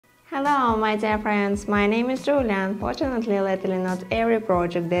Hello, my dear friends, my name is Julia. Unfortunately, lately not every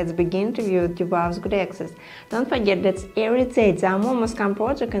project that's being reviewed deserves good access. Don't forget that every day there are more scam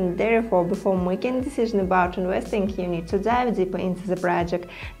projects, and therefore before making a decision about investing, you need to dive deeper into the project.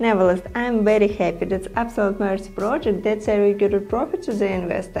 Nevertheless, I am very happy that Absolute Mercy project that's a recorded profit to the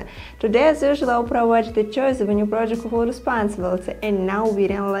investor. Today, as usual, I'll provide the choice of a new project with full responsibility, and now we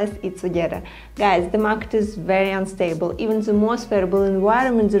analyze it together. Guys, the market is very unstable. Even the most favorable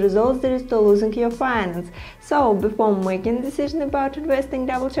environment, the result there is to losing your finance. So, before making a decision about investing,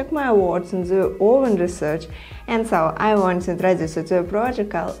 double check my words and do your own research. And so, I want to introduce you to a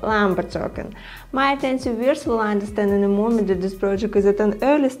project called Lambo Token. My attentive viewers will understand in a moment that this project is at an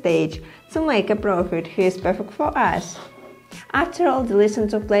early stage. To make a profit, here is perfect for us. After all, the listing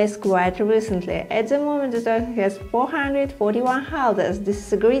took place quite recently. At the moment, the token has 441 holders. This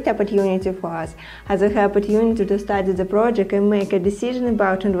is a great opportunity for us, as we have opportunity to study the project and make a decision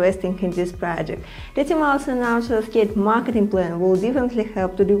about investing in this project. The team also announced that Skate marketing plan will definitely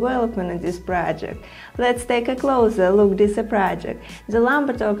help to development of this project. Let's take a closer look at this project. The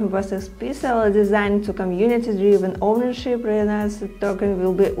Lambo Token was especially designed to community-driven ownership, and the token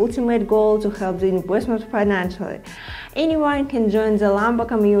will be ultimate goal to help the investment financially. Anyone can join the Lambo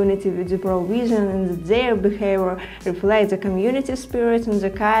community with the provision, and their behavior reflects the community spirit and the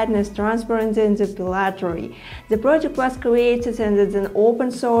kindness, transparency, and the philanthropy. The project was created and it's an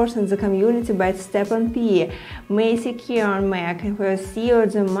open source in the community by Stephen P. Macy Kieran Mac, who is CEO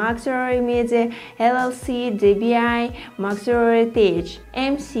of the Maxillary Media LLC, DBI, Maxillary Tech,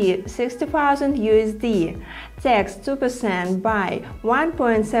 MC 60,000 USD. Tax 2%, buy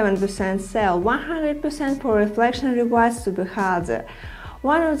 1.7%, sell 100% for reflection rewards to be held.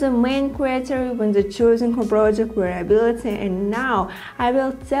 One of the main criteria when the choosing a project variability, and now I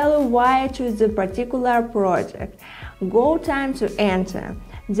will tell you why I choose the particular project. Go time to enter.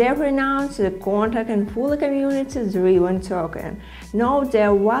 They renounce the contract and fully community-driven token. No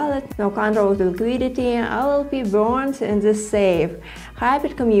their wallet, no control of liquidity, LLP bonds in the safe.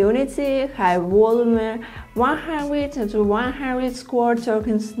 Hybrid community, high volume, 100 to 100 score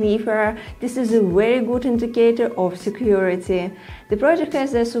token sniffer. This is a very good indicator of security. The project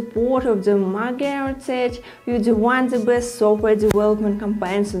has the support of the Margaret with one of the best software development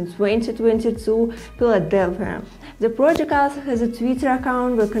campaigns in 2022, Philadelphia. The project also has a Twitter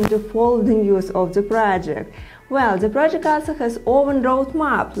account where you can follow the news of the project. Well, the project also has own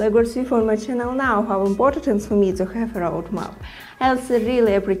roadmap. Let's see for my channel now how important it is for me to have a roadmap. I also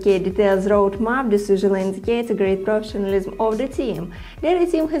really appreciate details roadmap. This usually indicates a great professionalism of the team. The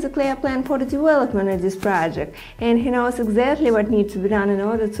team has a clear plan for the development of this project, and he knows exactly what needs to be done in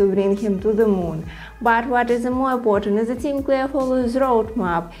order to bring him to the moon. But what is more important is the team clearly follows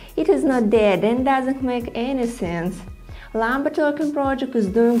roadmap. It is not dead and doesn't make any sense. Lambo Token project is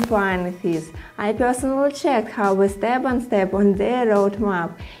doing fine with this. I personally checked how we step by step on their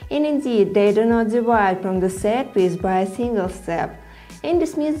roadmap, and indeed they do not divide from the set piece by a single step. And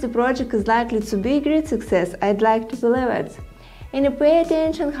this means the project is likely to be a great success. I'd like to believe it. And pay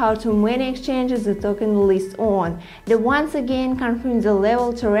attention how to many exchanges the token lists on. They once again confirm the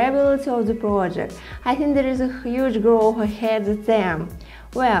level to reliability of the project. I think there is a huge growth ahead of them.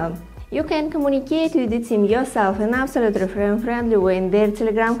 Well, you can communicate with the team yourself in absolutely friendly way in their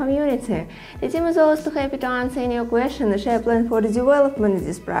Telegram community. The team is also happy to answer any your questions and share plans for the development of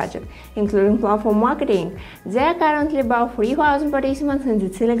this project, including plan for marketing. There are currently about 3,000 participants in the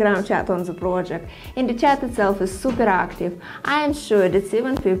Telegram chat on the project, and the chat itself is super active. I am sure that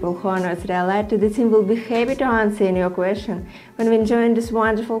even people who are not related to the team will be happy to answer any your questions when we join this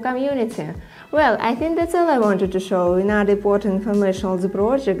wonderful community. Well, I think that's all I wanted to show you. Another important information on the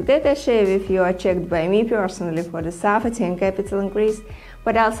project that I share with you are checked by me personally for the safety and capital increase.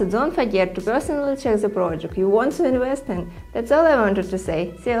 But also don't forget to personally check the project you want to invest in. That's all I wanted to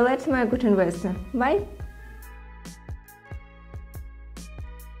say. See you later, my good investor. Bye!